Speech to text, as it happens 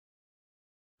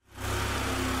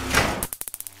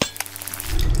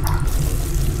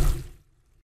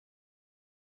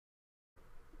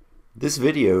This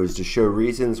video is to show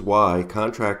reasons why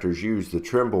contractors use the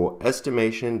Trimble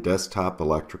Estimation Desktop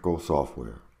Electrical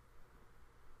software.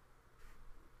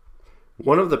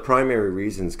 One of the primary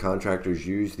reasons contractors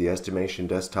use the Estimation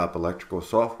Desktop Electrical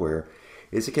software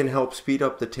is it can help speed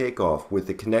up the takeoff with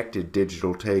the connected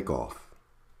digital takeoff.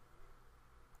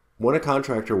 When a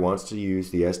contractor wants to use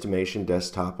the Estimation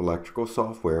Desktop Electrical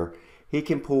software, he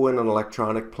can pull in an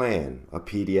electronic plan, a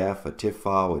PDF, a TIFF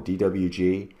file, a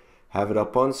DWG, have it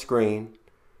up on screen,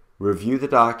 review the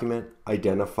document,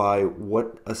 identify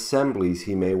what assemblies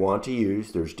he may want to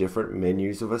use. There's different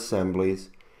menus of assemblies.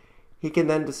 He can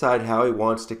then decide how he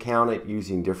wants to count it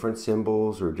using different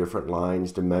symbols or different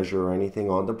lines to measure anything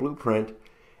on the blueprint,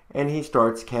 and he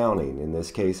starts counting. In this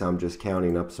case, I'm just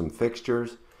counting up some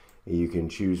fixtures. You can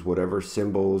choose whatever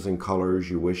symbols and colors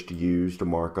you wish to use to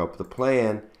mark up the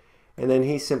plan, and then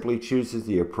he simply chooses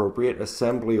the appropriate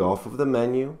assembly off of the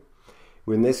menu.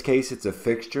 In this case, it's a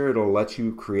fixture. It'll let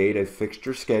you create a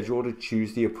fixture schedule to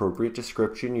choose the appropriate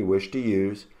description you wish to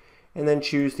use, and then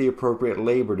choose the appropriate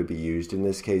labor to be used. In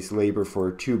this case, labor for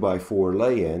a 2x4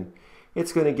 lay-in.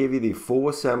 It's going to give you the full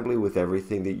assembly with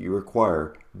everything that you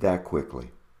require that quickly.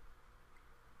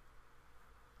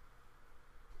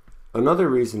 Another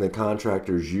reason that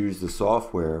contractors use the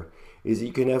software is that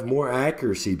you can have more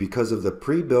accuracy because of the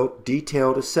pre-built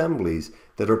detailed assemblies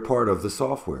that are part of the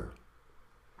software.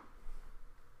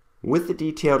 With the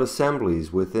detailed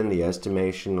assemblies within the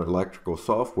estimation electrical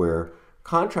software,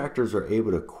 contractors are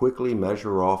able to quickly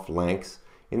measure off lengths.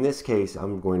 In this case,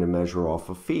 I'm going to measure off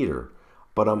a feeder,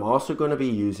 but I'm also going to be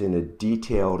using a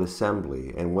detailed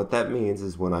assembly. And what that means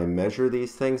is when I measure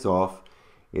these things off,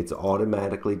 it's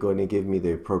automatically going to give me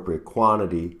the appropriate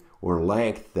quantity or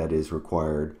length that is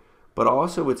required, but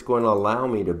also it's going to allow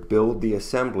me to build the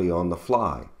assembly on the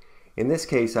fly. In this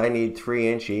case, I need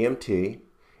 3-inch EMT.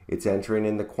 It's entering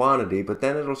in the quantity, but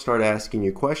then it'll start asking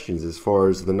you questions as far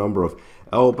as the number of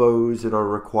elbows that are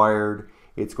required.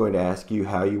 It's going to ask you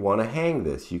how you want to hang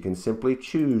this. You can simply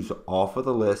choose off of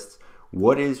the lists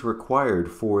what is required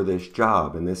for this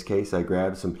job. In this case, I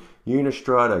grabbed some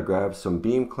unistrut, I grabbed some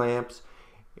beam clamps.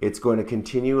 It's going to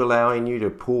continue allowing you to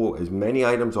pull as many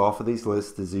items off of these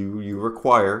lists as you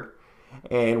require.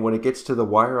 And when it gets to the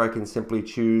wire, I can simply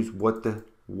choose what the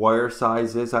wire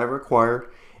size is I require.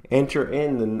 Enter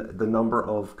in the number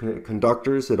of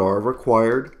conductors that are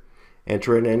required.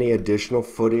 Enter in any additional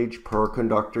footage per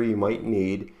conductor you might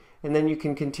need. And then you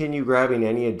can continue grabbing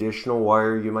any additional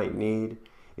wire you might need.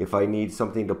 If I need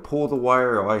something to pull the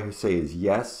wire, all I say is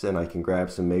yes, and I can grab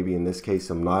some, maybe in this case,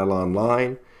 some nylon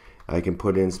line. I can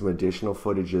put in some additional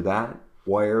footage of that.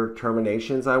 Wire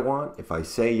terminations I want. If I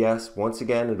say yes, once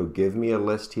again, it'll give me a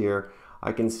list here.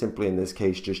 I can simply, in this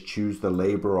case, just choose the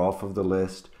labor off of the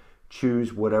list.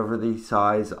 Choose whatever the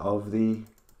size of the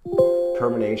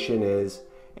termination is,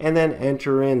 and then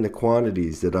enter in the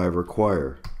quantities that I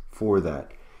require for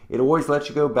that. It always lets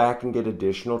you go back and get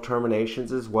additional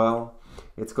terminations as well.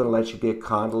 It's going to let you get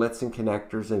conduits and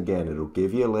connectors, and again, it'll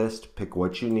give you a list, pick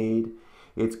what you need.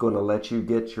 It's going to let you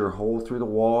get your hole through the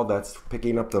wall, that's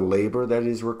picking up the labor that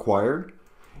is required.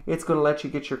 It's going to let you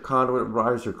get your conduit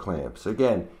riser clamps.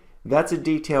 Again, that's a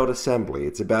detailed assembly.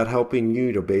 It's about helping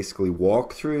you to basically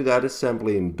walk through that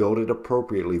assembly and build it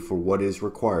appropriately for what is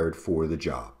required for the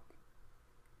job.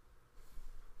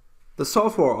 The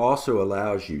software also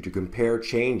allows you to compare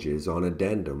changes on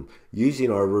addendum using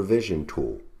our revision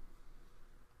tool.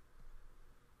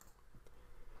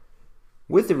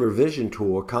 With the revision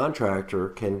tool, a contractor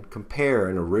can compare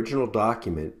an original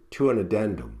document to an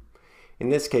addendum. In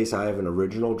this case, I have an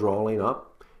original drawing up.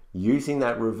 Using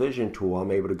that revision tool,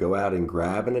 I'm able to go out and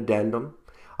grab an addendum.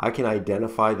 I can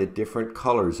identify the different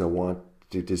colors I want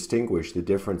to distinguish the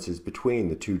differences between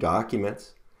the two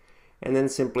documents, and then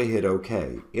simply hit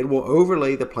OK. It will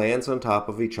overlay the plans on top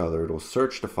of each other. It will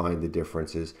search to find the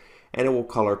differences, and it will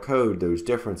color code those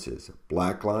differences.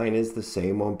 Black line is the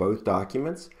same on both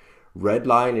documents. Red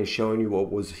line is showing you what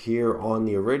was here on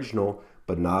the original,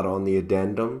 but not on the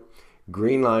addendum.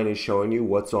 Green line is showing you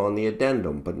what's on the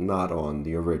addendum, but not on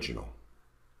the original.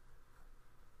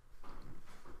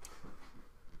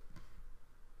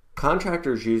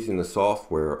 Contractors using the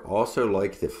software also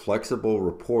like the flexible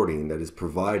reporting that is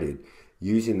provided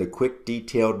using the quick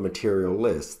detailed material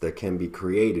lists that can be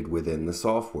created within the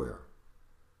software.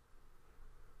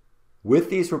 With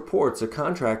these reports, a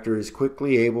contractor is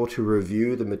quickly able to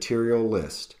review the material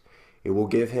list. It will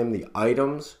give him the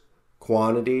items,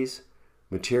 quantities,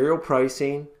 material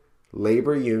pricing,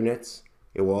 labor units.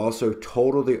 It will also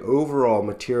total the overall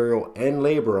material and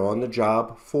labor on the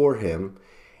job for him.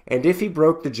 And if he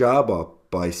broke the job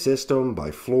up by system,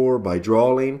 by floor, by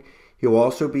drawing, He'll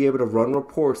also be able to run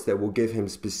reports that will give him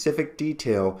specific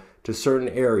detail to certain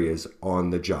areas on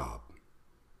the job.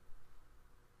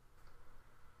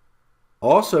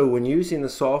 Also, when using the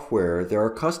software, there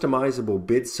are customizable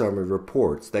bid summary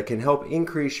reports that can help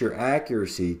increase your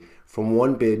accuracy from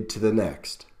one bid to the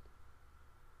next.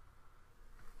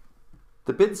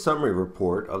 The bid summary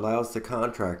report allows the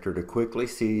contractor to quickly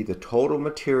see the total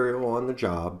material on the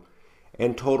job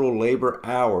and total labor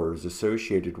hours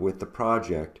associated with the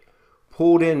project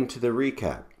pulled into the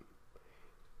recap.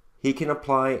 He can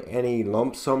apply any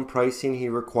lump sum pricing he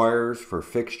requires for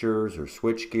fixtures or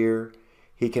switchgear.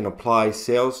 He can apply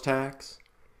sales tax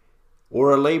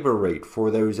or a labor rate for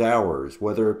those hours,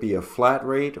 whether it be a flat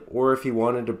rate or if he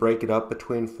wanted to break it up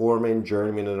between foreman,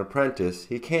 journeyman, and apprentice,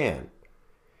 he can.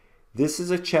 This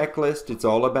is a checklist. It's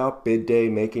all about bid day,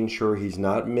 making sure he's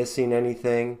not missing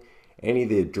anything, any of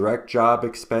the direct job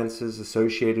expenses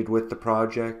associated with the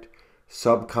project,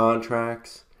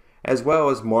 subcontracts, as well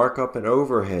as markup and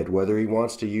overhead, whether he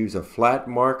wants to use a flat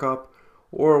markup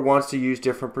or wants to use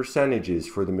different percentages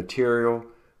for the material,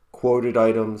 quoted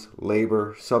items,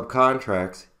 labor,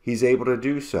 subcontracts. He's able to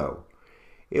do so.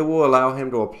 It will allow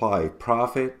him to apply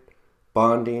profit,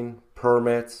 bonding,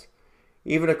 permits,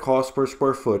 even a cost per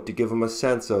square foot to give him a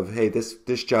sense of, hey,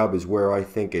 this job is where I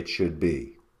think it should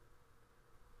be.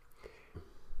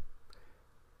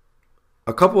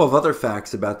 A couple of other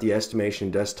facts about the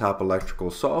Estimation Desktop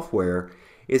Electrical software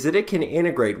is that it can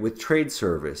integrate with Trade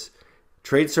Service.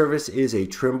 Trade Service is a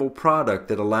Trimble product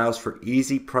that allows for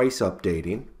easy price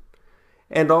updating.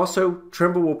 And also,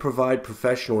 Trimble will provide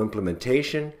professional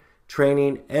implementation,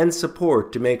 training, and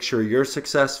support to make sure you're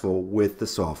successful with the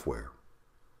software.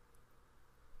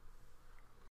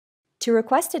 To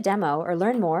request a demo or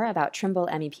learn more about Trimble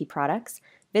MEP products,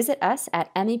 visit us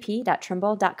at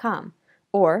mep.trimble.com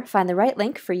or find the right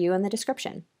link for you in the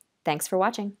description. Thanks for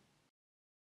watching.